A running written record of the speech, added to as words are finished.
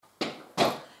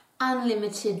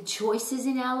unlimited choices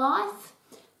in our life,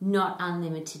 not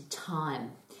unlimited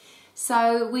time.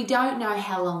 So we don't know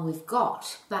how long we've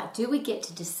got, but do we get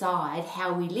to decide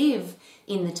how we live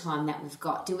in the time that we've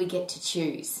got? Do we get to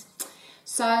choose?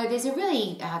 So there's a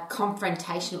really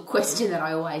confrontational question that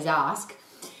I always ask.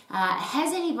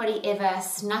 Has anybody ever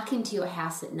snuck into your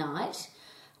house at night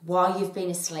while you've been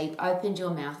asleep, opened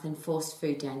your mouth and forced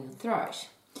food down your throat?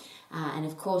 And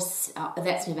of course,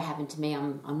 that's never happened to me.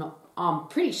 I'm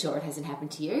pretty sure it hasn't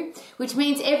happened to you, which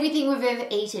means everything we've ever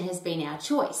eaten has been our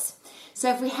choice. So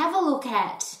if we have a look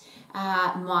at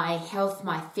my health,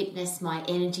 my fitness, my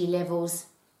energy levels,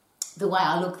 the way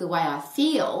I look, the way I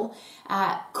feel,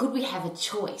 could we have a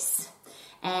choice?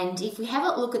 And if we have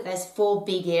a look at those 4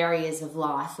 big areas of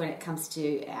life when it comes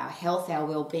to our health, our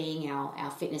well-being,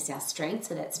 our fitness, our strength,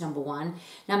 so that's number 1.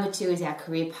 Number 2 is our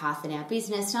career path and our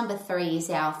business. Number 3 is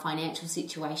our financial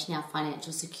situation, our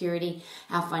financial security,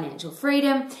 our financial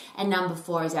freedom. And number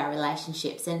 4 is our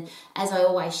relationships. And as I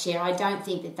always share, I don't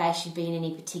think that they should be in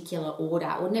any particular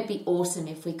order. Wouldn't it be awesome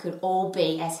if we could all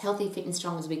be as healthy, fit and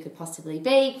strong as we could possibly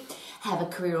be, have a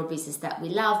career or business that we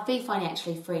love, be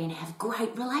financially free and have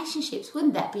great relationships?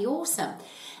 Wouldn't that be awesome?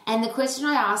 And the question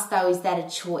I ask though, is that a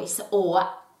choice, or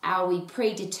are we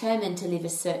predetermined to live a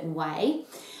certain way?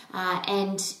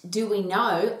 And do we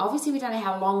know, obviously we don't know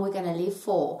how long we're going to live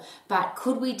for, but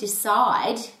could we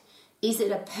decide, is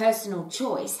it a personal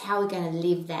choice, how we're going to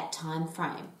live that time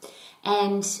frame?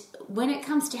 And when it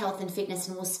comes to health and fitness,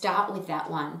 and we'll start with that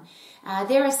one,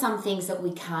 there are some things that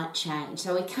we can't change.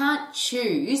 So we can't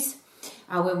choose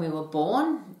when we were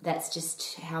born, that's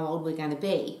just how old we're going to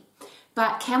be.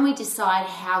 But can we decide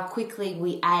how quickly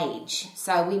we age?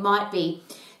 So we might be,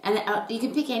 and you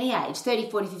can pick any age, 30,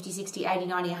 40, 50, 60, 80,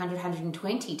 90, 100,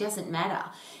 120, doesn't matter.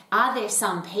 Are there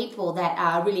some people that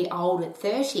are really old at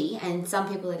 30 and some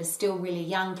people that are still really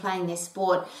young, playing their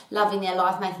sport, loving their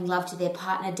life, making love to their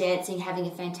partner, dancing, having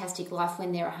a fantastic life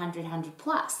when they're 100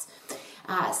 plus?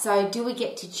 So do we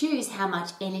get to choose how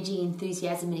much energy,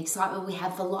 enthusiasm and excitement we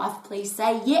have for life? Please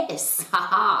say yes.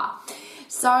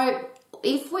 So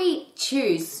if we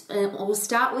choose, we'll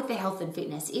start with the health and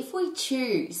fitness. If we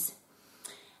choose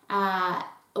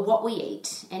what we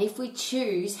eat, and if we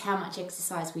choose how much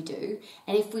exercise we do,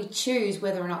 and if we choose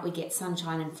whether or not we get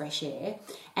sunshine and fresh air,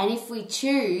 and if we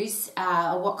choose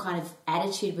what kind of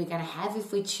attitude we're going to have,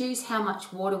 if we choose how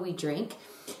much water we drink,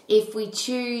 if we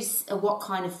choose what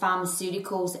kind of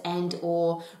pharmaceuticals and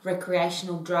or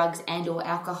recreational drugs and or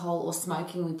alcohol or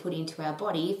smoking we put into our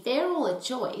body, if they're all a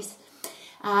choice,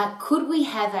 could we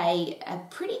have a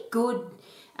pretty good,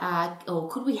 or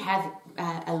could we have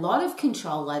a lot of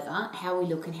control over how we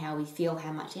look and how we feel,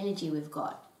 how much energy we've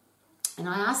got? And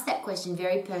I ask that question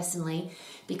very personally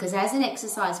because as an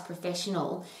exercise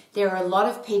professional, there are a lot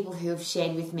of people who have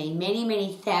shared with me,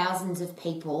 many thousands of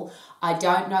people, I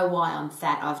don't know why I'm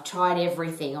fat, I've tried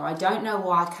everything, or I don't know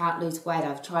why I can't lose weight,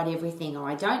 I've tried everything, or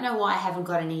I don't know why I haven't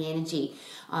got any energy,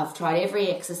 I've tried every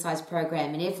exercise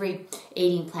program and every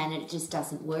eating plan and it just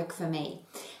doesn't work for me.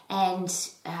 And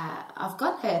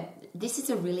this is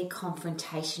a really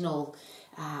confrontational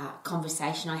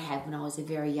conversation I had when I was a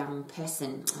very young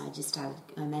person. I just started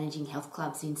managing health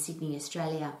clubs in Sydney,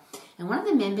 Australia. And one of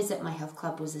the members at my health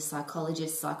club was a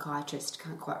psychiatrist,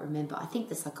 can't quite remember. I think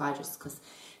the psychiatrist, because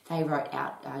they wrote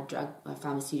out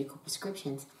pharmaceutical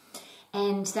prescriptions.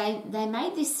 And they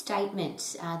made this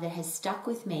statement that has stuck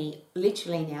with me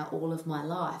literally now all of my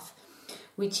life,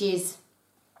 which is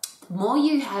the more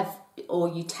you have or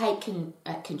you take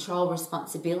control,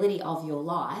 responsibility of your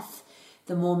life,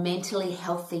 the more mentally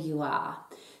healthy you are.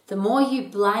 The more you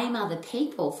blame other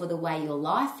people for the way your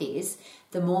life is,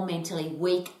 the more mentally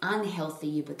weak, unhealthy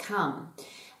you become.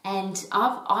 And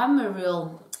I'm a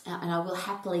real, and I will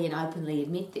happily and openly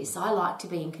admit this, I like to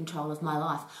be in control of my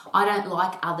life. I don't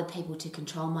like other people to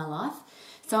control my life.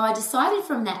 So I decided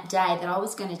from that day that I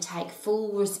was going to take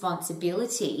full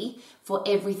responsibility for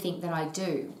everything that I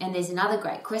do. And there's another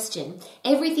great question.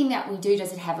 Everything that we do,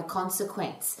 does it have a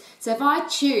consequence? So if I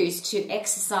choose to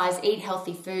exercise, eat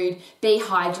healthy food, be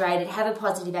hydrated, have a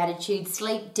positive attitude,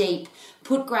 sleep deep,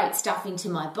 put great stuff into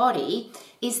my body,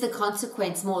 is the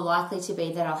consequence more likely to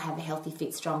be that I'll have a healthy,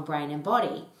 fit, strong brain and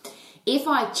body? If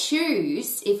I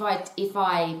choose, if I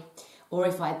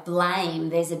blame,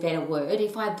 there's a better word,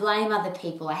 if I blame other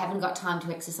people, I haven't got time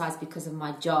to exercise because of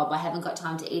my job, I haven't got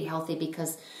time to eat healthy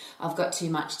because I've got too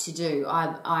much to do,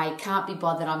 I can't be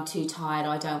bothered, I'm too tired,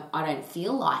 I don't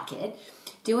feel like it,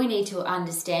 do we need to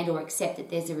understand or accept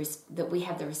that that we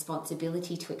have the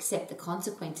responsibility to accept the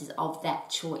consequences of that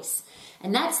choice?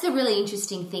 And that's the really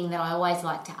interesting thing that I always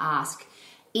like to ask.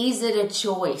 Is it a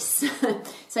choice?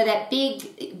 So that big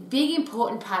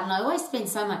important part, and I always spend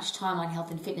so much time on health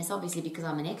and fitness, obviously because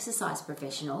I'm an exercise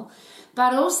professional,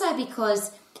 but also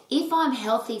because if I'm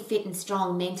healthy, fit and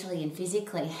strong mentally and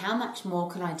physically, how much more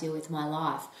can I do with my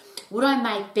life? Would I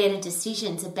make better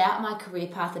decisions about my career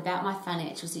path, about my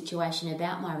financial situation,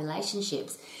 about my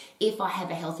relationships if I have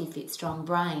a healthy, fit, strong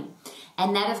brain?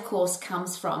 And that, of course,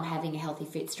 comes from having a healthy,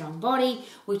 fit, strong body,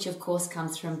 which, of course,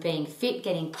 comes from being fit,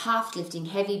 getting puffed, lifting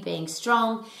heavy, being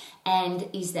strong. And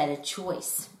is that a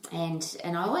choice? And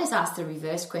I always ask the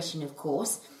reverse question, of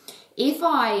course. If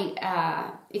I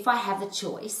have a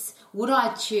choice, would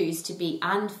I choose to be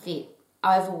unfit,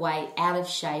 overweight, out of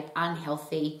shape,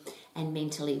 unhealthy, and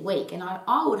mentally weak? And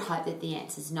I would hope that the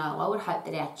answer is no. I would hope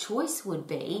that our choice would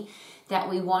be that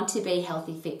we want to be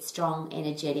healthy, fit, strong,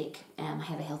 energetic,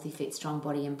 have a healthy, fit, strong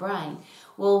body and brain.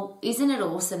 Well, isn't it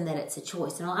awesome that it's a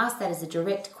choice? And I'll ask that as a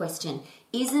direct question.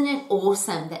 Isn't it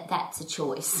awesome that that's a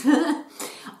choice?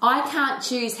 I can't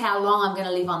choose how long I'm going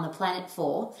to live on the planet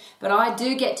for, but I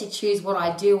do get to choose what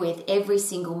I do with every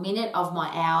single minute of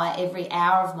my hour, every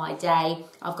hour of my day.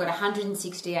 I've got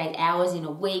 168 hours in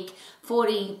a week,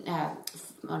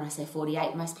 when I say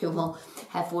 48, most people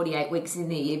have 48 weeks in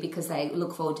the year because they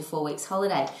look forward to 4 weeks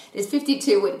holiday. There's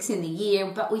 52 weeks in the year,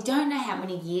 but we don't know how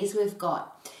many years we've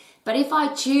got. But if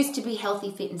I choose to be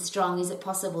healthy, fit and strong, is it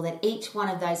possible that each one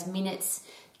of those minutes,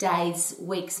 days,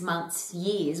 weeks, months,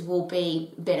 years will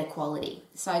be better quality?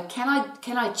 So can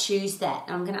I choose that?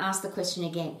 And I'm going to ask the question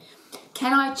again.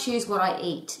 Can I choose what I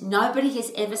eat? Nobody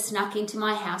has ever snuck into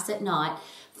my house at night,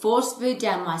 forced food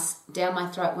down my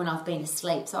throat when I've been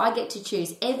asleep. So I get to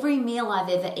choose every meal I've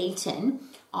ever eaten.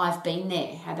 I've been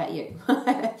there. How about you?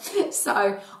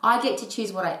 So I get to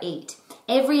choose what I eat.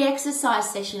 Every exercise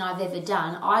session I've ever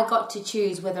done, I got to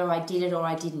choose whether I did it or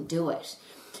I didn't do it.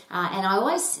 And I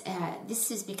always, this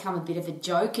has become a bit of a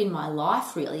joke in my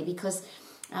life, really, because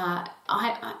and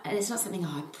it's not something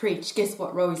I preach. Guess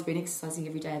what? Rory's been exercising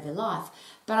every day of her life.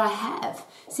 But I have.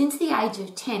 Since the age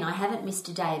of 10, I haven't missed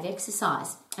a day of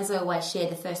exercise. As I always share,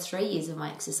 the first 3 years of my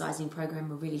exercising program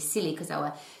were really silly because they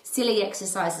were silly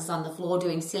exercises on the floor,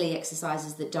 doing silly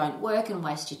exercises that don't work and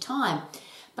waste your time.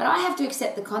 But I have to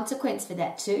accept the consequence for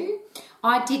that too.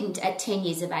 I didn't at 10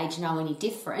 years of age know any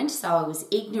different, so I was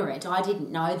ignorant. I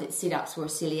didn't know that sit-ups were a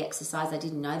silly exercise. I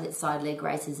didn't know that side leg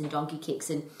races and donkey kicks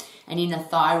and inner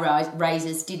thigh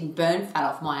raises didn't burn fat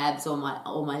off my abs or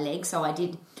my legs. So I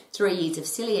did 3 years of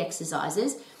silly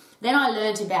exercises. Then I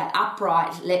learned about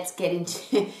upright.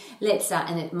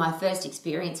 And my first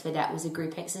experience for that was a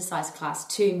group exercise class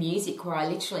to music, where I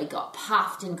literally got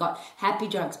puffed and got happy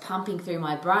drugs pumping through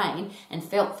my brain and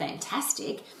felt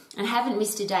fantastic, and haven't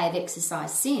missed a day of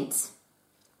exercise since.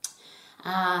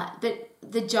 But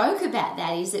the joke about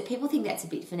that is that people think that's a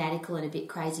bit fanatical and a bit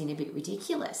crazy and a bit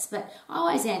ridiculous. But I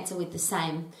always answer with the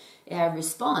same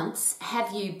response.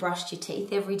 Have you brushed your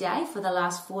teeth every day for the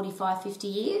last 45, 50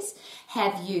 years?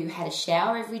 Have you had a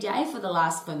shower every day for the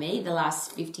last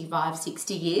 55,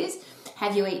 60 years?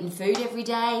 Have you eaten food every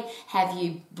day? Have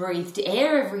you breathed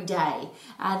air every day?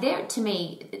 They're, to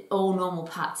me, all normal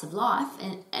parts of life.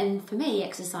 And for me,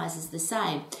 exercise is the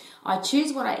same. I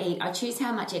choose what I eat. I choose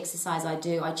how much exercise I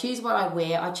do. I choose what I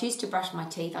wear. I choose to brush my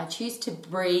teeth. I choose to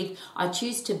breathe. I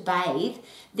choose to bathe.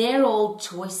 They're all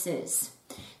choices.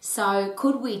 So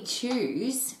could we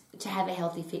choose to have a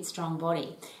healthy, fit, strong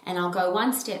body? And I'll go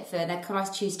one step further. Could I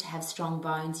choose to have strong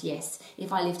bones? Yes.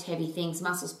 If I lift heavy things,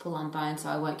 muscles pull on bone, so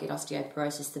I won't get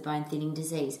osteoporosis, the bone thinning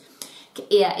disease.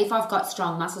 Yeah, if I've got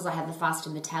strong muscles, I have a faster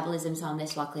metabolism, so I'm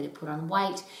less likely to put on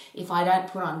weight. If I don't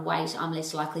put on weight, I'm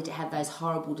less likely to have those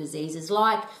horrible diseases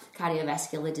like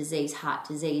cardiovascular disease, heart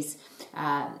disease,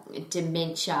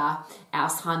 dementia,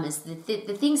 Alzheimer's,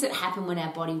 the things that happen when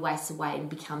our body wastes away and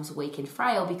becomes weak and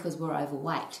frail because we're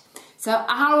overweight. So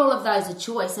are all of those a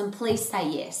choice? And please say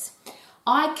yes.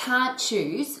 I can't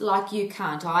choose, like you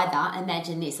can't either.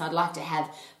 Imagine this, I'd like to have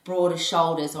broader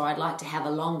shoulders, or I'd like to have a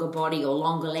longer body or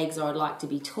longer legs, or I'd like to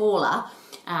be taller.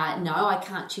 No, I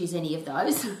can't choose any of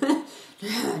those.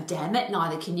 Damn it,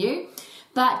 neither can you.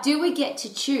 But do we get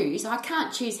to choose? I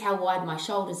can't choose how wide my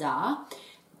shoulders are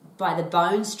by the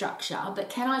bone structure, but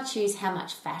can I choose how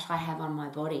much fat I have on my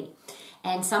body?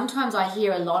 And sometimes I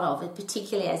hear a lot of it,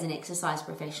 particularly as an exercise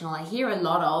professional, I hear a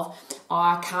lot of, oh,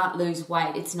 I can't lose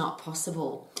weight, it's not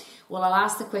possible. Well, I'll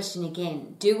ask the question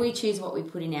again. Do we choose what we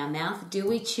put in our mouth? Do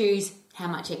we choose how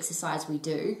much exercise we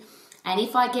do? And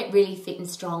if I get really fit and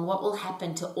strong, what will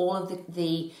happen to all of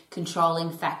the controlling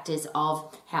factors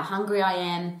of how hungry I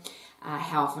am,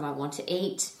 how often I want to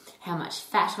eat, how much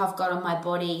fat I've got on my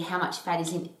body, how much fat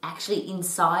is actually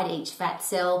inside each fat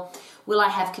cell. Will I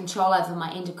have control over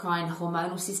my endocrine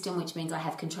hormonal system, which means I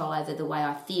have control over the way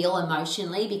I feel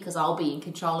emotionally, because I'll be in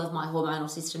control of my hormonal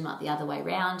system, not the other way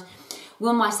around.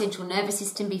 Will my central nervous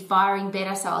system be firing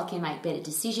better so I can make better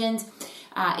decisions?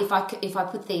 If I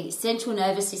put the central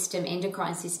nervous system,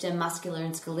 endocrine system, muscular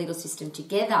and skeletal system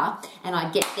together, and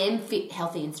I get them fit,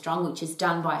 healthy and strong, which is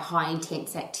done by high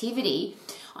intense activity,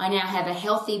 I now have a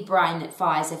healthy brain that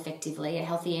fires effectively, a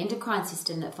healthy endocrine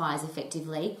system that fires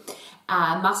effectively,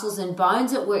 muscles and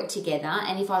bones that work together.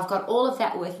 And if I've got all of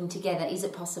that working together, is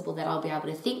it possible that I'll be able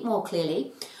to think more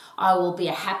clearly? I will be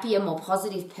a happier, more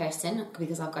positive person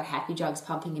because I've got happy drugs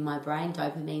pumping in my brain,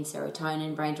 dopamine,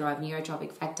 serotonin, brain-derived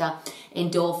neurotropic factor,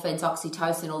 endorphins,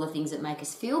 oxytocin, all the things that make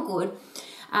us feel good.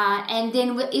 And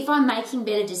then if I'm making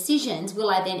better decisions,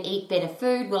 will I then eat better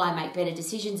food? Will I make better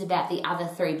decisions about the other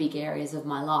three big areas of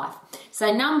my life?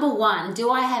 So number one,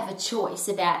 do I have a choice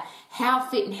about how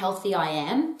fit and healthy I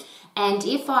am? And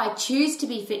if I choose to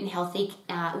be fit and healthy,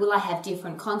 will I have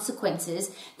different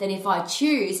consequences than if I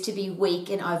choose to be weak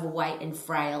and overweight and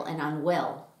frail and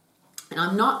unwell? And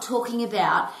I'm not talking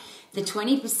about the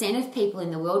 20% of people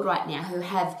in the world right now who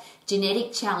have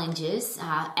genetic challenges,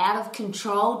 out of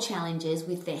control challenges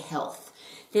with their health.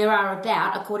 There are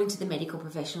about, according to the medical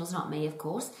professionals, not me of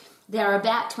course, there are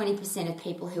about 20% of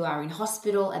people who are in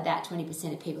hospital, about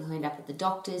 20% of people who end up at the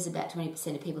doctors, about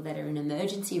 20% of people that are in an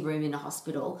emergency room in a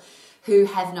hospital who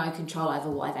have no control over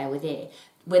why they were there.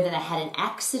 Whether they had an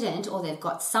accident or they've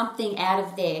got something out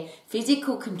of their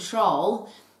physical control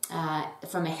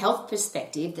from a health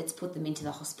perspective that's put them into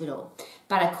the hospital.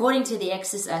 But according to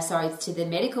the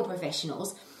medical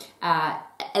professionals,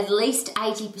 at least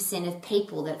 80% of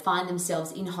people that find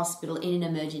themselves in hospital, in an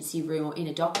emergency room or in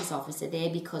a doctor's office are there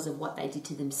because of what they did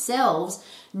to themselves,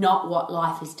 not what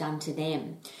life has done to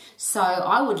them. So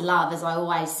I would love, as I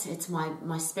always, it's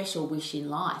my special wish in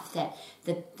life, that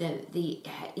the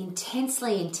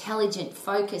intensely intelligent,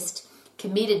 focused,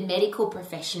 committed medical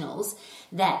professionals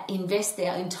that invest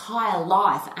their entire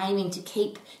life aiming to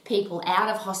keep people out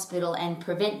of hospital and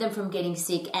prevent them from getting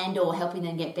sick and or helping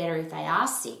them get better if they are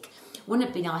sick. Wouldn't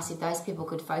it be nice if those people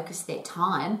could focus their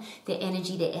time, their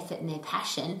energy, their effort and their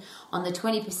passion on the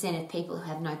 20% of people who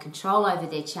have no control over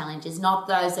their challenges, not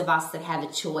those of us that have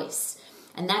a choice?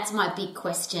 And that's my big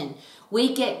question.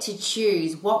 We get to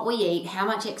choose what we eat, how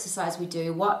much exercise we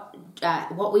do, what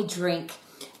we drink,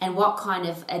 and what kind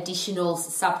of additional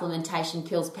supplementation,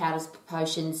 pills, powders,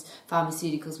 potions,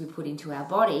 pharmaceuticals we put into our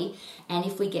body. And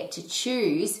if we get to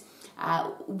choose,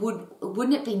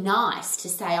 wouldn't it be nice to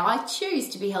say, I choose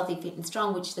to be healthy, fit and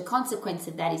strong, which the consequence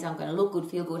of that is I'm going to look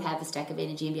good, feel good, have a stack of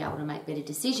energy and be able to make better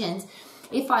decisions.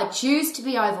 If I choose to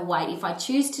be overweight, if I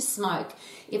choose to smoke,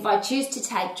 if I choose to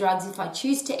take drugs, if I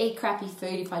choose to eat crappy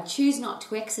food, if I choose not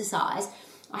to exercise,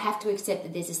 I have to accept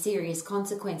that there's a serious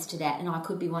consequence to that, and I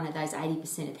could be one of those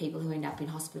 80% of people who end up in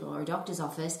hospital or a doctor's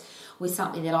office with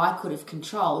something that I could have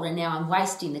controlled, and now I'm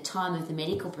wasting the time of the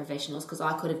medical professionals because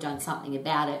I could have done something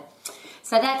about it.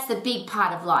 So that's the big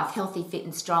part of life, healthy, fit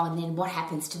and strong, and then what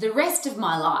happens to the rest of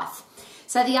my life.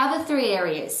 So the other three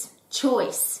areas,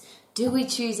 choice. Do we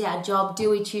choose our job? Do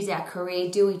we choose our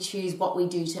career? Do we choose what we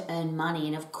do to earn money?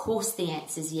 And of course the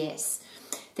answer is yes.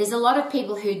 There's a lot of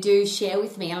people who do share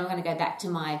with me, and I'm going to go back to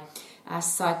my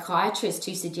psychiatrist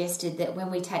who suggested that when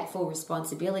we take full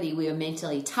responsibility, we are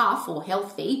mentally tough or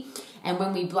healthy, and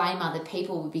when we blame other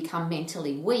people, we become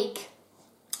mentally weak.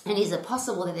 And is it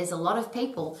possible that there's a lot of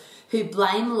people who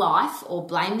blame life or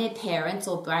blame their parents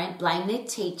or blame their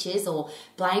teachers or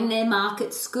blame their mark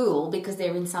at school because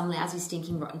they're in some lousy,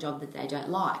 stinking, rotten job that they don't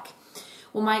like?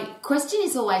 Well, my question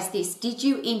is always this: did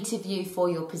you interview for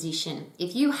your position?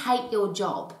 If you hate your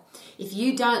job, if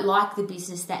you don't like the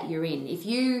business that you're in, if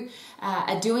you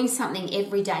are doing something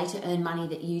every day to earn money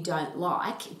that you don't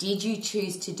like, did you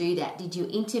choose to do that? Did you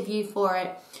interview for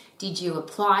it? Did you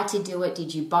apply to do it?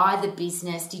 Did you buy the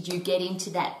business? Did you get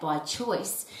into that by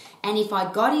choice? And if I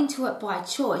got into it by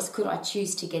choice, could I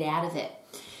choose to get out of it?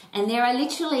 And there are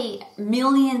literally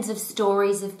millions of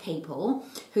stories of people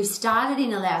who started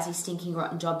in a lousy, stinking,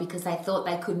 rotten job because they thought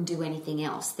they couldn't do anything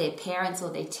else. Their parents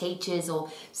or their teachers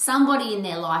or somebody in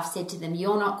their life said to them,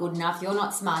 you're not good enough, you're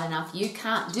not smart enough, you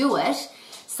can't do it.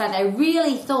 So they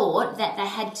really thought that they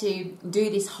had to do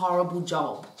this horrible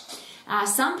job.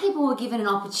 Some people were given an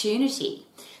opportunity.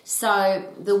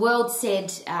 So the world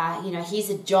said, here's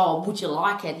a job. Would you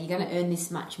like it? You're going to earn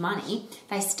this much money.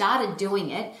 They started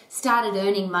doing it, started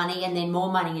earning money and then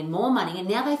more money and more money. And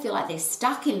now they feel like they're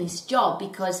stuck in this job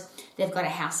because they've got a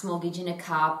house mortgage and a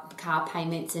car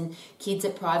payments and kids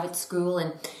at private school,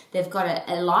 and they've got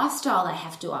a lifestyle they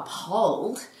have to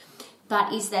uphold.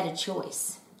 But is that a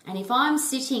choice? And if I'm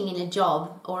sitting in a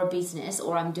job or a business,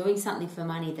 or I'm doing something for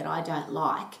money that I don't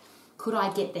like, could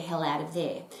I get the hell out of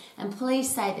there? And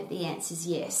please say that the answer is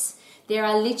yes. There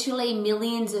are literally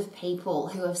millions of people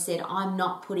who have said, I'm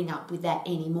not putting up with that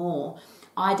anymore.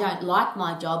 I don't like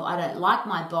my job. I don't like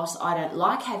my boss. I don't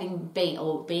like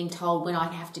being told when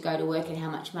I have to go to work and how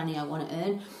much money I want to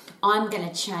earn. I'm going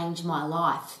to change my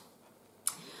life.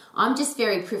 I'm just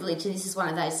very privileged. This is one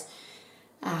of those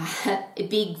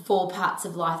big 4 parts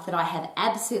of life that I have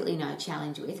absolutely no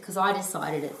challenge with, because I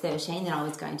decided at 13 that I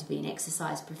was going to be an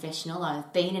exercise professional.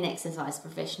 I've been an exercise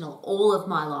professional all of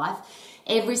my life.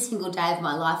 Every single day of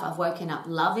my life, I've woken up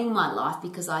loving my life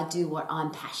because I do what I'm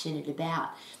passionate about.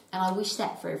 And I wish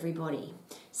that for everybody.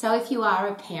 So if you are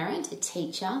a parent, a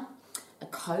teacher, a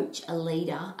coach, a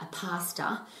leader, a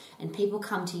pastor, and people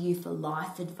come to you for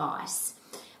life advice,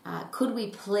 could we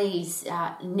please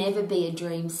never be a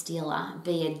dream stealer,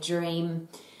 be a dream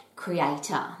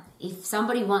creator? If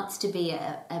somebody wants to be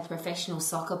a professional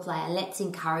soccer player, let's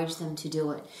encourage them to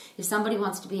do it. If somebody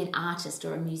wants to be an artist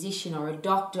or a musician or a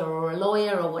doctor or a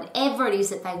lawyer or whatever it is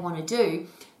that they want to do,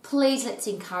 please let's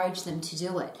encourage them to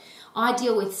do it. I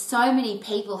deal with so many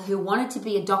people who wanted to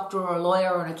be a doctor or a lawyer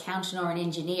or an accountant or an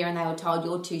engineer, and they were told,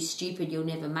 you're too stupid, you'll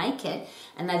never make it,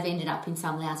 and they've ended up in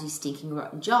some lousy, stinking,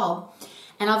 rotten job.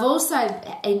 And I've also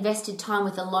invested time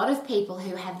with a lot of people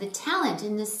who have the talent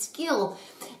and the skill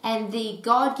and the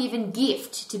God-given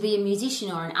gift to be a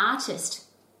musician or an artist,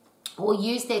 or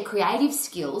use their creative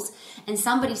skills, and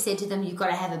somebody said to them, you've got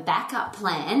to have a backup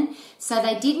plan. So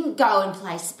they didn't go and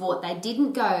play sport. They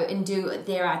didn't go and do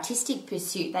their artistic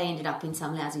pursuit. They ended up in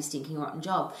some lousy, stinking, rotten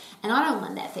job. And I don't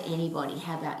want that for anybody.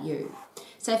 How about you?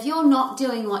 So if you're not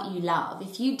doing what you love,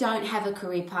 if you don't have a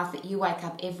career path that you wake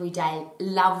up every day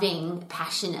loving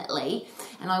passionately,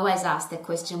 and I always ask that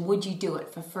question, would you do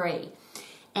it for free?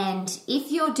 And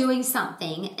if you're doing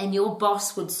something and your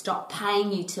boss would stop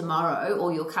paying you tomorrow,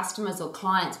 or your customers or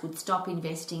clients would stop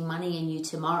investing money in you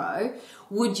tomorrow,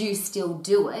 would you still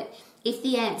do it? If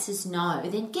the answer's no,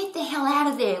 then get the hell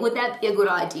out of there. Would that be a good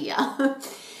idea?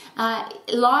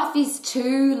 Life is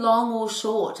too long or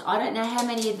short. I don't know how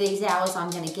many of these hours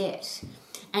I'm going to get.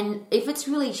 And if it's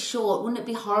really short, wouldn't it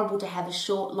be horrible to have a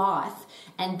short life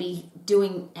and be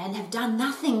doing and have done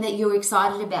nothing that you're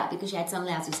excited about because you had some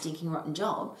lousy, stinking, rotten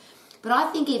job? But I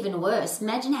think even worse,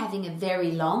 imagine having a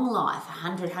very long life,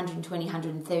 100, 120,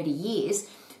 130 years,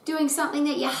 doing something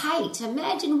that you hate.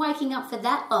 Imagine waking up for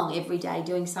that long every day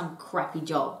doing some crappy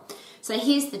job. So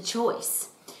here's the choice.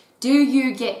 Do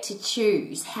you get to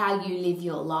choose how you live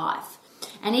your life?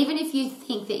 And even if you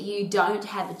think that you don't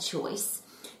have a choice,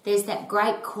 there's that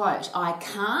great quote, I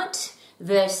can't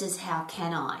versus how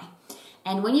can I?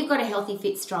 And when you've got a healthy,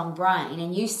 fit, strong brain,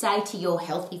 and you say to your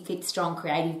healthy, fit, strong,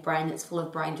 creative brain that's full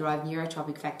of brain-derived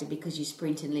neurotropic factor because you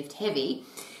sprint and lift heavy,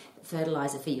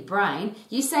 fertilizer for your brain,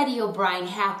 you say to your brain,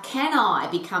 how can I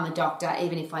become a doctor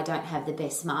even if I don't have the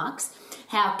best marks?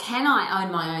 How can I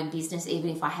own my own business even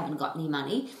if I haven't got any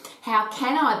money? How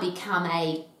can I become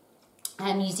a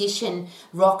musician,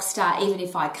 rock star, even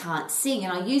if I can't sing?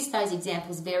 And I use those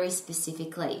examples very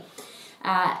specifically.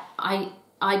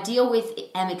 I deal with,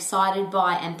 am excited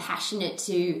by, and passionate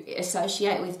to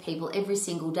associate with people every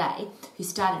single day who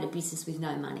started a business with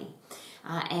no money.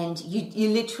 And you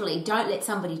literally don't let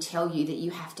somebody tell you that you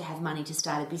have to have money to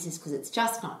start a business, because it's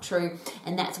just not true.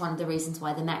 And that's one of the reasons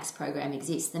why the MAX program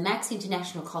exists. The MAX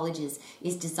International Colleges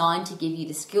is designed to give you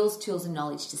the skills, tools and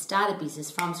knowledge to start a business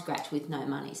from scratch with no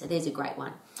money. So there's a great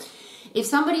one. If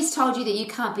somebody's told you that you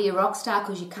can't be a rock star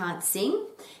because you can't sing,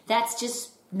 that's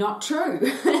just not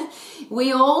true.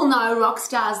 We all know rock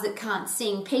stars that can't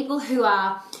sing, people who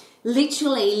are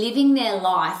literally living their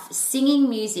life singing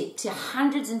music to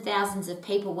hundreds and thousands of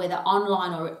people, whether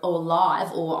online or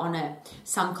live or on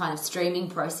some kind of streaming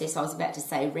process. I was about to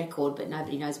say record, but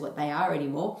nobody knows what they are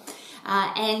anymore.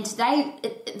 And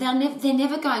they're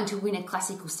never going to win a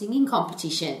classical singing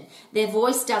competition. Their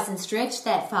voice doesn't stretch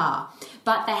that far,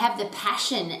 but they have the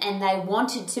passion and they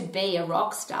wanted to be a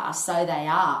rock star, so they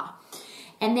are.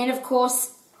 And then, of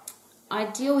course, I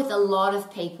deal with a lot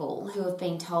of people who have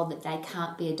been told that they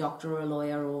can't be a doctor or a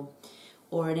lawyer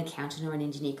or an accountant or an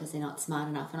engineer because they're not smart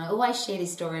enough. And I always share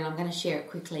this story, and I'm going to share it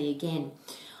quickly again.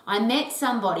 I met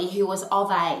somebody who was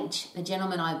of age, a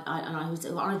gentleman, I was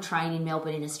on a train in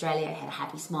Melbourne in Australia, had a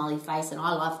happy smiley face, and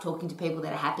I love talking to people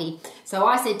that are happy. So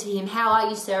I said to him, "How are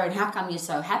you, sir, and how come you're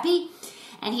so happy?"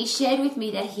 And he shared with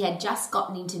me that he had just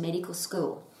gotten into medical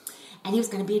school and he was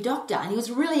going to be a doctor, and he was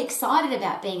really excited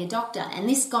about being a doctor. And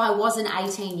this guy wasn't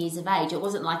 18 years of age. It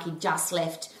wasn't like he'd just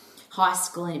left high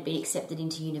school and had been accepted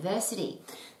into university.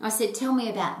 And I said, "Tell me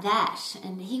about that."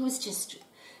 And he was just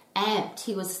amped.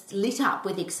 He was lit up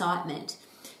with excitement.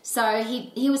 So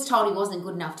he was told he wasn't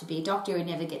good enough to be a doctor. He'd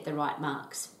never get the right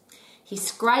marks. He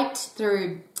scraped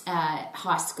through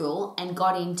high school and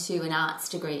got into an arts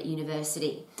degree at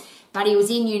university. But he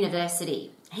was in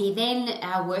university. He then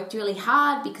worked really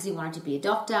hard because he wanted to be a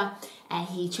doctor, and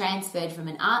he transferred from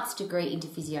an arts degree into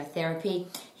physiotherapy.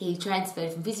 He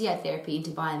transferred from physiotherapy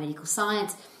into biomedical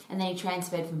science, and then he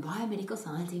transferred from biomedical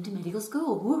science into medical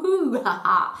school. Woohoo!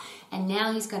 And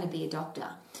now he's going to be a doctor.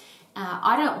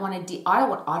 I don't want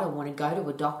to go to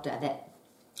a doctor that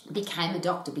became a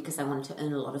doctor because they wanted to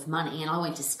earn a lot of money. And I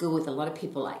went to school with a lot of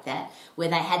people like that, where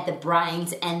they had the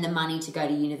brains and the money to go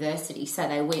to university, so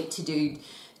they went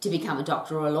to become a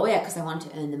doctor or a lawyer because they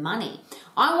wanted to earn the money.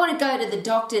 I want to go to the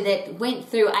doctor that went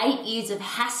through 8 years of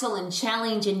hassle and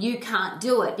challenge and you can't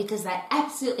do it because they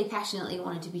absolutely passionately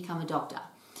wanted to become a doctor.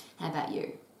 How about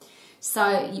you?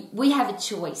 So we have a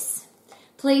choice.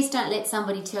 Please don't let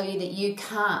somebody tell you that you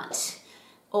can't.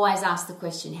 Always ask the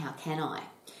question, how can I?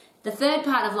 The third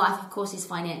part of life, of course, is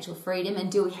financial freedom.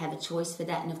 And do we have a choice for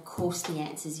that? And of course, the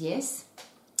answer is yes.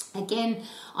 Again,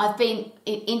 I've been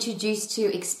introduced to,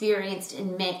 experienced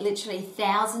and met literally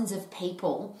thousands of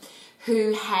people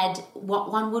who had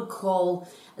what one would call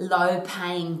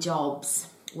low-paying jobs,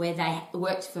 where they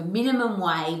worked for minimum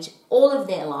wage all of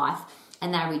their life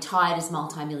and they retired as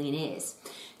multimillionaires.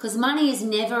 Because money is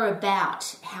never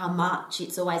about how much,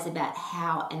 it's always about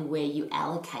how and where you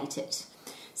allocate it.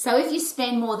 So if you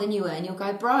spend more than you earn, you'll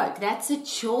go broke. That's a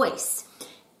choice.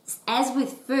 As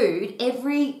with food,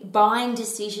 every buying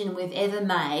decision we've ever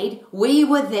made, we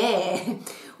were there.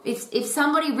 If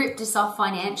somebody ripped us off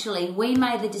financially, we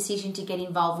made the decision to get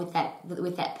involved with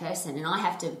that person, and I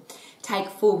have to take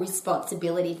full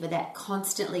responsibility for that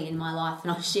constantly in my life.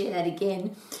 And I'll share that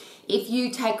again. If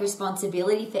you take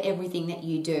responsibility for everything that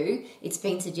you do, it's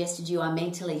been suggested you are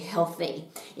mentally healthy.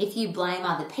 If you blame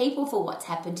other people for what's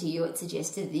happened to you, it's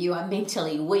suggested that you are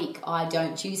mentally weak. I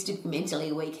don't choose to be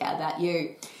mentally weak. How about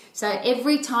you? So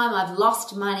every time I've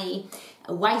lost money,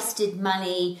 wasted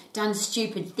money, done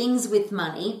stupid things with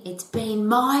money, it's been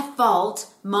my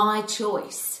fault, my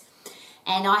choice.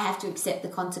 And I have to accept the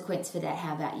consequence for that.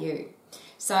 How about you?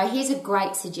 So here's a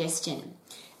great suggestion.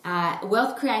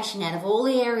 Wealth creation, out of all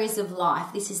the areas of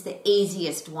life, this is the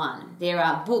easiest one. There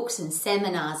are books and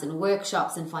seminars and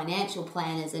workshops and financial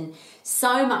planners and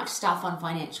so much stuff on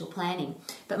financial planning.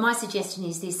 But my suggestion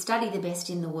is this: study the best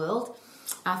in the world.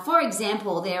 For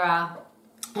example, there are,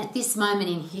 at this moment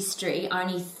in history,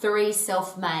 only 3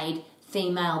 self-made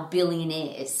female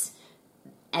billionaires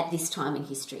at this time in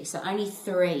history. So only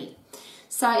 3.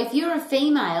 So if you're a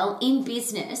female in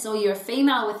business, or you're a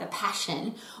female with a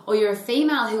passion, or you're a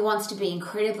female who wants to be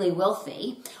incredibly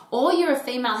wealthy, or you're a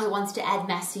female who wants to add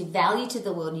massive value to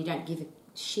the world and you don't give a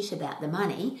shit about the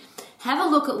money, have a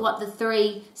look at what the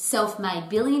 3 self-made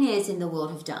billionaires in the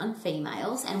world have done,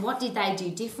 females, and what did they do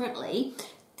differently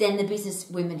than the business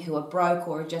women who are broke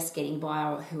or are just getting by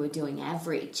or who are doing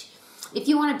average. If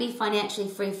you want to be financially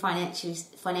free,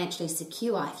 financially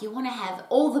secure, if you want to have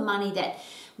all the money that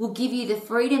will give you the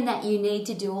freedom that you need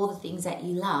to do all the things that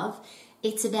you love,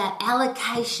 it's about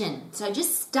allocation. So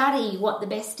just study what the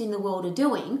best in the world are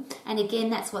doing. And again,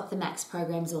 that's what the MAX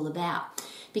program is all about.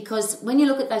 Because when you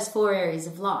look at those 4 areas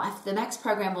of life, the MAX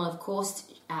program will, of course,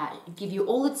 give you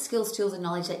all the skills, tools and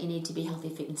knowledge that you need to be healthy,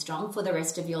 fit and strong for the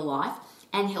rest of your life,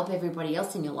 and help everybody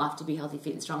else in your life to be healthy,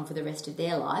 fit and strong for the rest of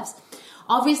their lives.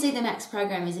 Obviously, the MAX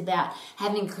program is about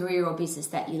having a career or business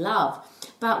that you love.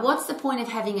 But what's the point of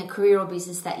having a career or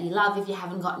business that you love if you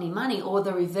haven't got any money? Or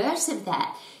the reverse of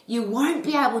that, you won't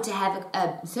be able to have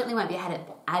certainly won't be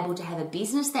able to have a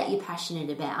business that you're passionate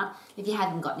about if you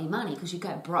haven't got any money, because you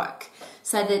go broke.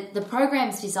 So the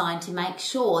program's designed to make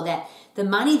sure that the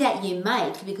money that you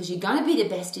make, because you're going to be the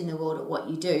best in the world at what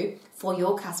you do for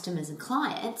your customers and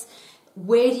clients,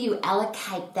 where do you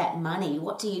allocate that money?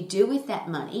 What do you do with that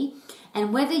money?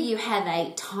 And whether you have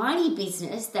a tiny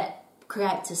business that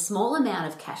creates a small amount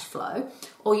of cash flow,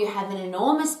 or you have an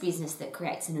enormous business that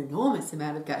creates an enormous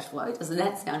amount of cash flow, doesn't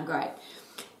that sound great?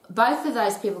 Both of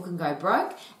those people can go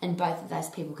broke, and both of those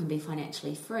people can be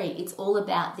financially free. It's all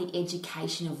about the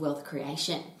education of wealth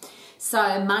creation.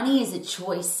 So money is a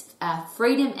choice.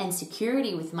 Freedom and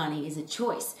security with money is a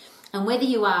choice. And whether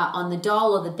you are on the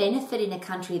dole or the benefit in a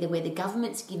country where the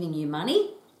government's giving you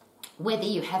money, whether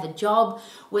you have a job,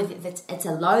 whether it's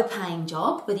a low-paying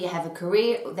job, whether you have a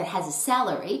career that has a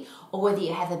salary, or whether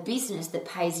you have a business that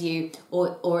pays you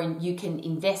or you can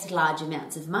invest large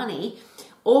amounts of money,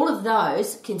 all of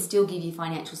those can still give you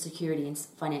financial security and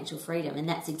financial freedom. And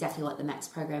that's exactly what the Max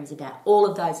program is about. All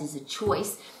of those is a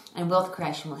choice, and wealth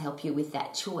creation will help you with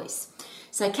that choice.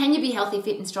 So can you be healthy,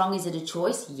 fit and strong? Is it a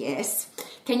choice? Yes.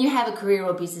 Can you have a career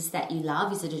or business that you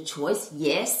love? Is it a choice?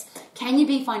 Yes. Can you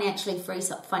be financially free,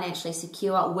 financially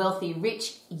secure, wealthy,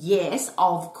 rich? Yes,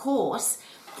 of course.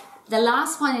 The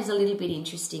last one is a little bit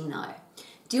interesting though.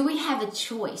 Do we have a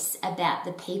choice about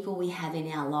the people we have in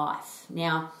our life?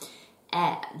 Now,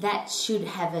 that should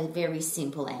have a very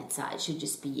simple answer. It should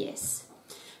just be yes.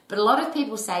 But a lot of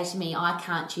people say to me, I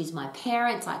can't choose my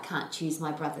parents, I can't choose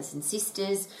my brothers and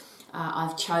sisters,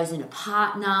 I've chosen a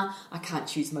partner, I can't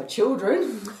choose my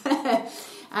children.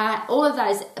 All of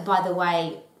those, by the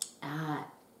way,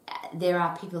 there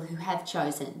are people who have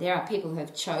chosen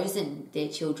their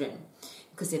children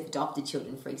because they've adopted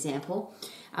children, for example.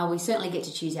 We certainly get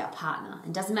to choose our partner.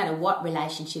 It doesn't matter what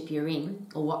relationship you're in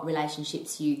or what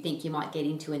relationships you think you might get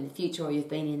into in the future or you've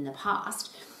been in the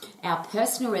past. Our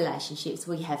personal relationships,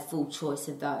 we have full choice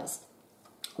of those.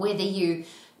 Whether you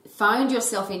phoned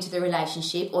yourself into the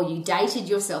relationship or you dated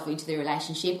yourself into the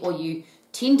relationship or you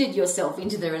Tindered yourself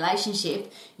into the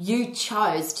relationship, you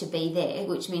chose to be there,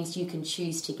 which means you can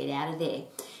choose to get out of there.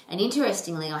 And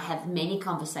interestingly, I have many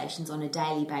conversations on a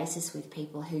daily basis with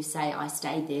people who say, I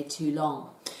stayed there too long.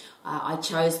 I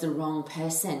chose the wrong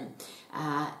person.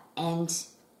 And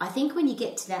I think when you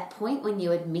get to that point, when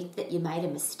you admit that you made a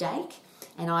mistake,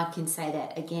 and I can say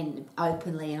that again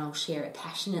openly and I'll share it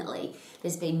passionately,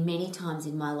 there's been many times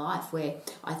in my life where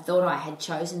I thought I had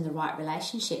chosen the right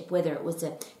relationship, whether it was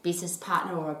a business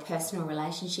partner or a personal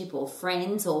relationship or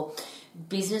friends or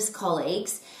business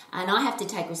colleagues, and I have to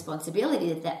take responsibility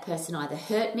that that person either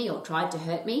hurt me or tried to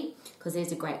hurt me, because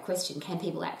there's a great question, can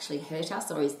people actually hurt us,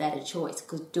 or is that a choice?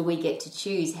 Because do we get to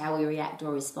choose how we react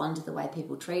or respond to the way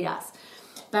people treat us?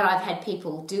 But I've had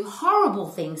people do horrible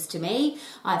things to me.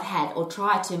 I've had or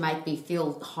try to make me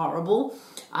feel horrible.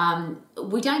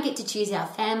 We don't get to choose our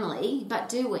family, but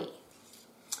do we?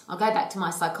 I'll go back to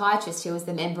my psychiatrist who was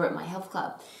the member at my health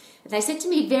club. They said to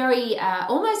me very,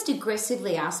 almost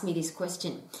aggressively asked me this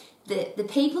question. The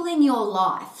people in your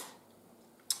life,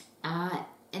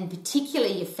 and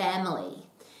particularly your family,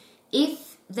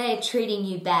 if they're treating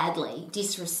you badly,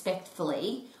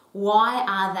 disrespectfully, why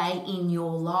are they in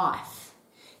your life?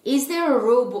 Is there a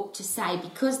rule book to say,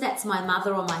 because that's my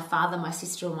mother or my father, my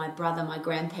sister or my brother, my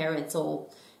grandparents, or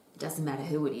it doesn't matter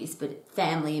who it is, but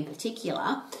family in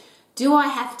particular, do I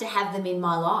have to have them in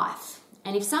my life?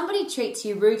 And if somebody treats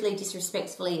you rudely,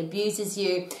 disrespectfully, abuses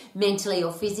you mentally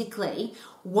or physically,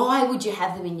 why would you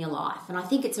have them in your life? And I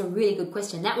think it's a really good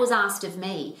question. That was asked of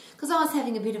me because I was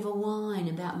having a bit of a whine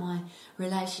about my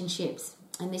relationships.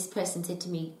 And this person said to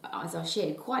me, as I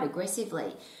shared quite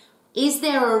aggressively, is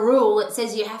there a rule that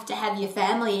says you have to have your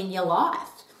family in your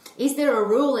life? Is there a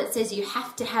rule that says you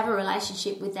have to have a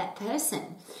relationship with that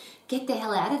person? Get the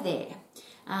hell out of there.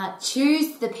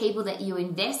 Choose the people that you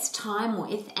invest time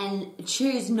with and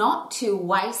choose not to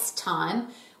waste time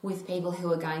with people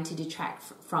who are going to detract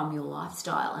from your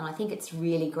lifestyle. And I think it's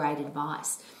really great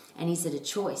advice. And is it a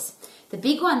choice? The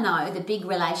big one though, the big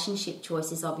relationship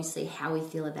choice is obviously how we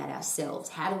feel about ourselves.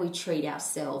 How do we treat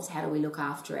ourselves? How do we look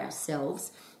after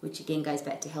ourselves? Which again goes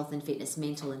back to health and fitness,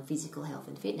 mental and physical health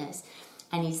and fitness.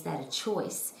 And is that a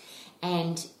choice?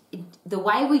 And the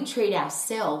way we treat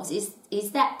ourselves,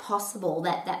 is that possible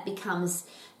that that becomes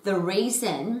the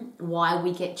reason why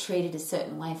we get treated a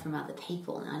certain way from other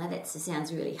people? And I know that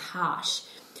sounds really harsh,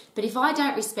 but if I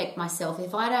don't respect myself,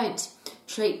 if I don't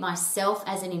treat myself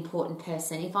as an important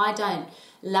person, if I don't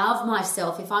love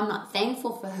myself, if I'm not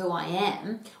thankful for who I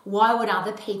am, why would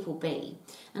other people be?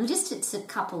 And it's a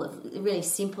couple of really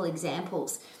simple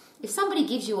examples. If somebody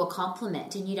gives you a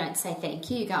compliment and you don't say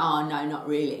thank you, you go, oh no, not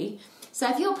really. So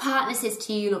if your partner says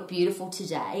to you, you look beautiful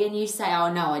today, and you say,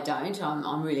 oh no, I don't,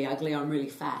 I'm really ugly, I'm really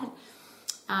fat,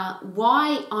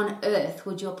 why on earth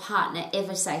would your partner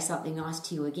ever say something nice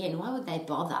to you again? Why would they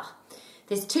bother?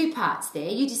 There's two parts there.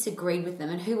 You disagreed with them,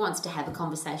 and who wants to have a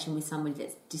conversation with somebody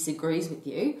that disagrees with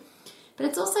you? But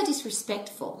it's also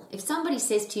disrespectful. If somebody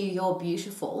says to you, you're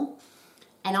beautiful,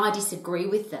 and I disagree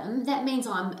with them, that means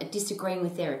I'm disagreeing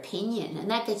with their opinion, and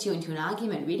that gets you into an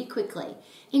argument really quickly.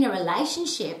 In a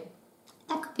relationship,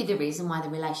 that could be the reason why the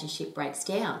relationship breaks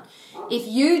down. If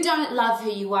you don't love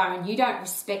who you are and you don't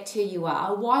respect who you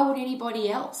are, why would anybody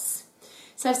else?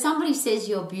 So if somebody says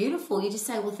you're beautiful, you just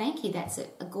say, well, thank you. That's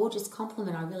a gorgeous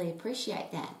compliment. I really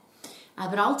appreciate that.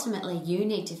 But ultimately, you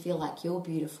need to feel like you're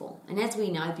beautiful. And as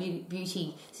we know,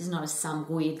 beauty, this is not some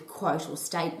weird quote or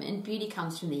statement. Beauty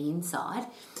comes from the inside.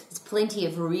 There's plenty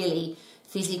of really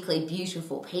physically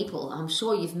beautiful people. I'm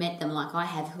sure you've met them like I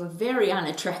have, who are very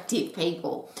unattractive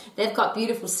people. They've got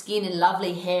beautiful skin and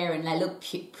lovely hair and they look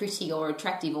pretty or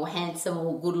attractive or handsome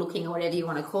or good looking or whatever you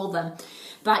want to call them.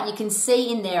 But you can see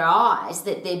in their eyes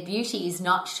that their beauty is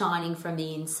not shining from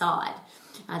the inside.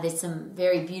 There's some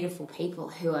very beautiful people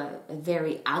who are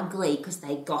very ugly because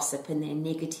they gossip and they're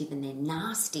negative and they're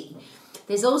nasty.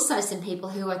 There's also some people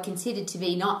who are considered to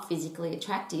be not physically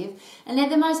attractive, and they're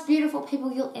the most beautiful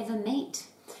people you'll ever meet.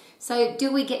 So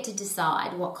do we get to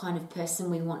decide what kind of person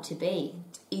we want to be?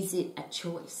 Is it a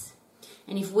choice?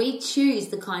 And if we choose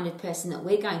the kind of person that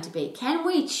we're going to be, can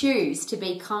we choose to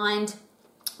be kind,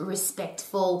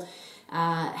 respectful,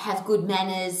 have good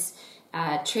manners,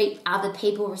 treat other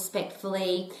people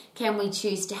respectfully? Can we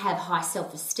choose to have high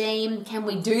self-esteem? Can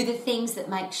we do the things that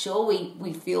make sure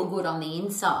we feel good on the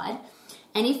inside?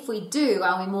 And if we do,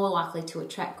 are we more likely to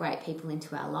attract great people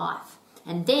into our life?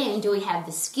 And then do we have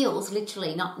the skills,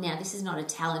 literally, now this is not a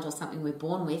talent or something we're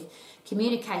born with.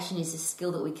 Communication is a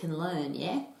skill that we can learn,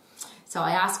 yeah? So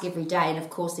I ask every day, and of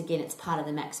course, again, it's part of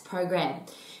the Max program.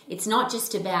 It's not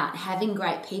just about having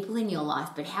great people in your life,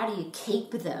 but how do you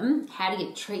keep them? How do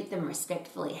you treat them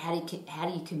respectfully? How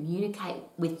do you communicate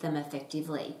with them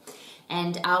effectively?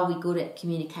 And are we good at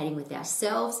communicating with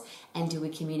ourselves? And do we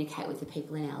communicate with the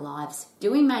people in our lives?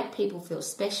 Do we make people feel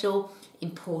special,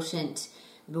 important,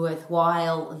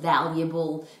 worthwhile,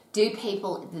 valuable? Do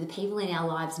the people in our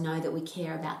lives know that we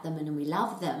care about them and we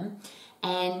love them?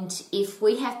 And if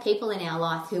we have people in our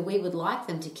life who we would like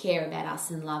them to care about us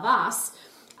and love us,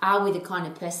 are we the kind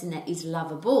of person that is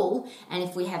lovable? And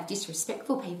if we have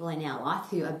disrespectful people in our life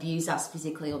who abuse us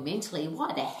physically or mentally,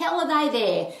 why the hell are they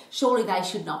there? Surely they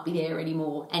should not be there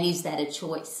anymore. And is that a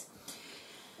choice?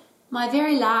 My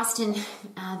very last and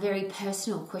very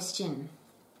personal question.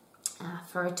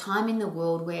 For a time in the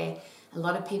world where a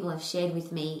lot of people have shared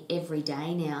with me every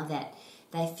day now that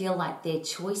they feel like their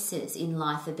choices in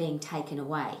life are being taken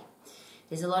away.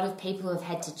 There's a lot of people who have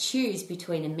had to choose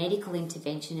between a medical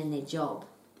intervention and their job.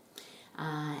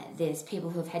 There's people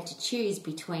who have had to choose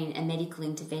between a medical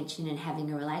intervention and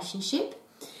having a relationship,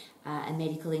 a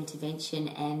medical intervention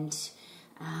and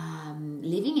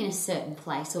living in a certain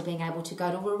place, or being able to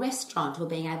go to a restaurant, or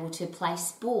being able to play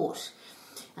sport.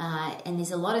 And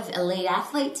there's a lot of elite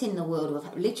athletes in the world who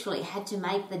have literally had to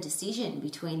make the decision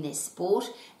between their sport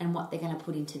and what they're going to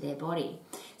put into their body.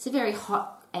 It's a very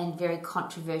hot and very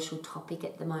controversial topic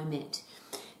at the moment.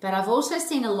 But I've also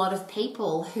seen a lot of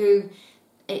people who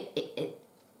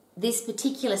this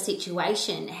particular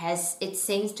situation it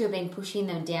seems to have been pushing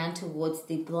them down towards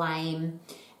the blame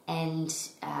and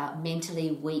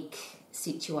mentally weak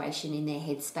situation in their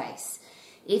headspace.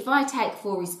 If I take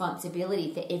full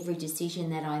responsibility for every decision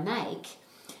that I make,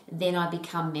 then I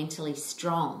become mentally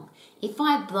strong. If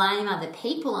I blame other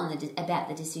people about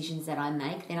the decisions that I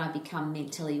make, then I become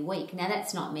mentally weak. Now,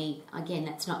 that's not me.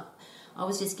 Again, I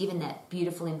was just given that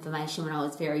beautiful information when I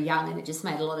was very young, and it just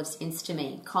made a lot of sense to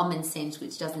me. Common sense,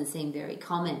 which doesn't seem very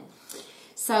common.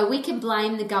 So we can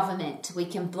blame the government, we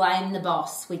can blame the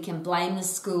boss, we can blame the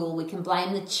school, we can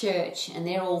blame the church, and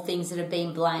they're all things that have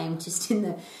been blamed just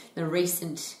in the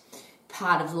recent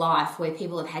part of life where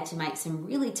people have had to make some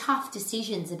really tough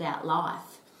decisions about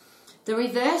life. The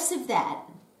reverse of that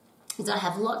is I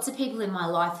have lots of people in my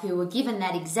life who were given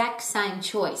that exact same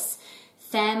choice,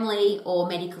 family or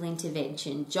medical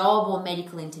intervention, job or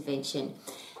medical intervention.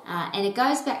 And it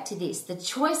goes back to this, the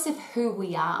choice of who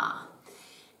we are.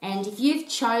 And if you've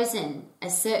chosen a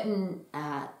certain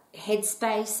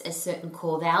headspace, a certain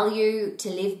core value to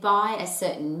live by, a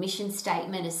certain mission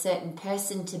statement, a certain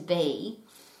person to be,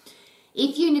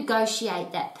 if you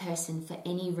negotiate that person for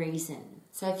any reason,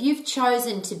 so if you've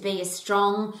chosen to be a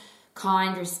strong,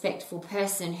 kind, respectful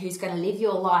person who's going to live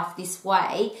your life this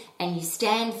way, and you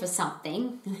stand for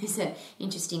something, there's an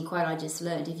interesting quote I just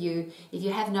learned, if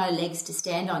you have no legs to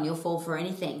stand on, you'll fall for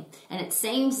anything. And it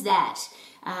seems that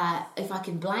if I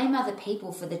can blame other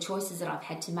people for the choices that I've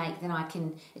had to make, then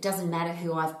it doesn't matter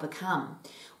who I've become.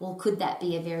 Well, could that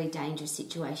be a very dangerous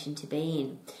situation to be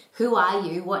in? Who are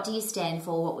you? What do you stand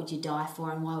for? What would you die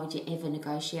for? And why would you ever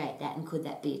negotiate that? And could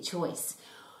that be a choice?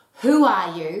 Who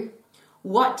are you?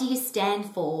 What do you stand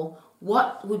for?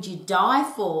 What would you die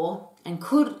for? And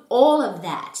could all of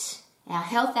that, our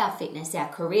health, our fitness, our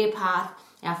career path,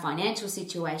 our financial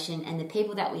situation, and the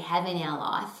people that we have in our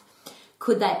life,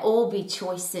 could they all be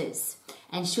choices?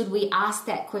 And should we ask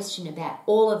that question about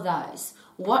all of those?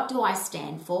 What do I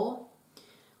stand for?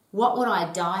 What would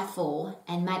I die for?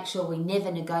 And make sure we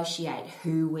never negotiate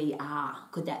who we are.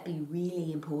 Could that be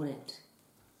really important?